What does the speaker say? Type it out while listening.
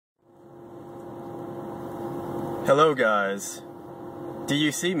Hello guys, do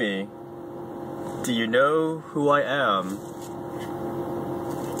you see me? Do you know who I am?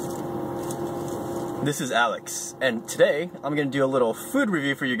 This is Alex, and today I'm gonna do a little food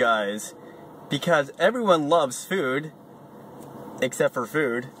review for you guys because everyone loves food except for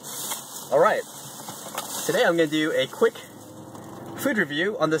food. Alright, today I'm gonna do a quick food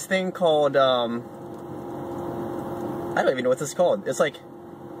review on this thing called, I don't even know what this is called. It's like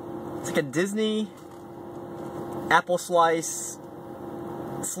a Disney apple slice,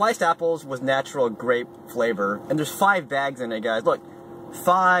 sliced apples with natural grape flavor, and there's 5 bags in it, guys. Look,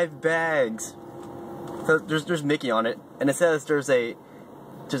 5 bags. So there's Mickey on it, and it says there's a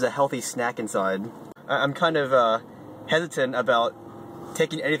healthy snack inside. I'm kind of hesitant about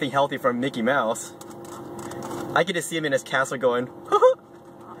taking anything healthy from Mickey Mouse. I get to see him in his castle going,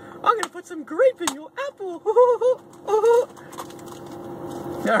 I'm gonna put some grape in your apple.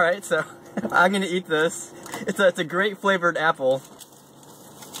 Alright, so I'm gonna eat this. It's a grape-flavored apple.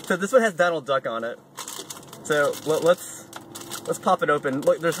 So this one has Donald Duck on it. So let's pop it open.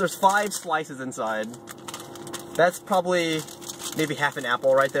 Look, there's 5 slices inside. That's probably maybe half an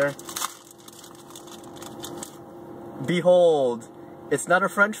apple right there. Behold, it's not a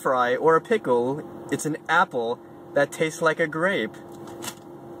French fry or a pickle. It's an apple that tastes like a grape.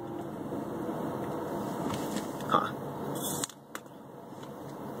 Huh.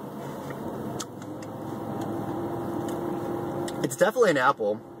 It's definitely an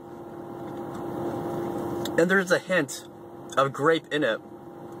apple, and there's a hint of grape in it,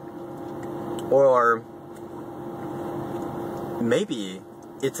 or maybe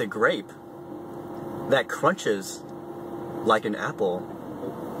it's a grape that crunches like an apple.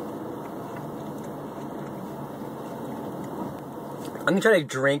 I'm gonna try to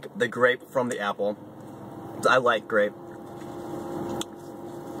drink the grape from the apple. I like grape.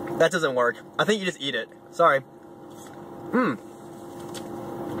 That doesn't work. I think you just eat it. Sorry.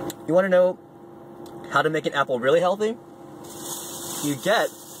 You want to know how to make an apple really healthy? You get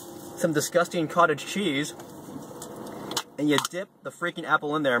some disgusting cottage cheese and you dip the freaking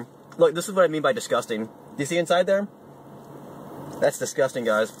apple in there. Look, this is what I mean by disgusting. Do you see inside there? That's disgusting,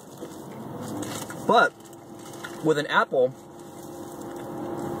 guys. But with an apple,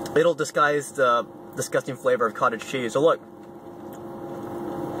 it'll disguise the disgusting flavor of cottage cheese. So look.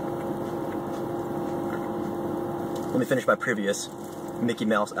 Let me finish my previous Mickey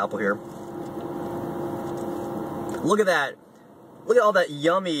Mouse apple here. Look at that. Look at all that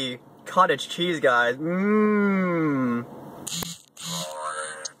yummy cottage cheese, guys. Mmm.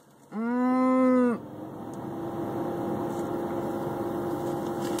 Mmm.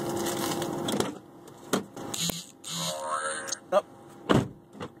 Oh.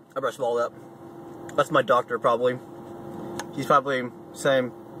 I better swallow that. That's my doctor, probably. He's probably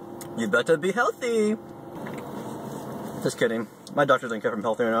saying, you better be healthy. Just kidding. My doctor doesn't care if I'm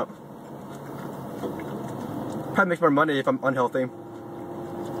healthy or not. Probably makes more money if I'm unhealthy.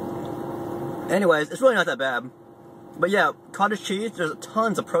 Anyways, it's really not that bad. But yeah, cottage cheese, there's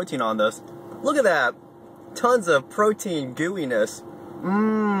tons of protein on this. Look at that. Tons of protein gooiness.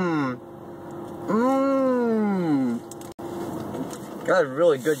 Mmm. Mmm. That is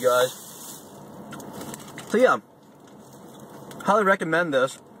really good, guys. So yeah, highly recommend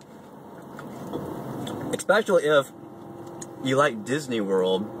this. Especially if you like Disney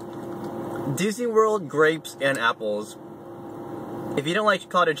World. Disney World, grapes, and apples. If you don't like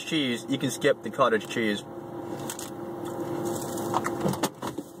cottage cheese, you can skip the cottage cheese.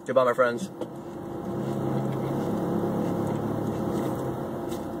 Goodbye, my friends.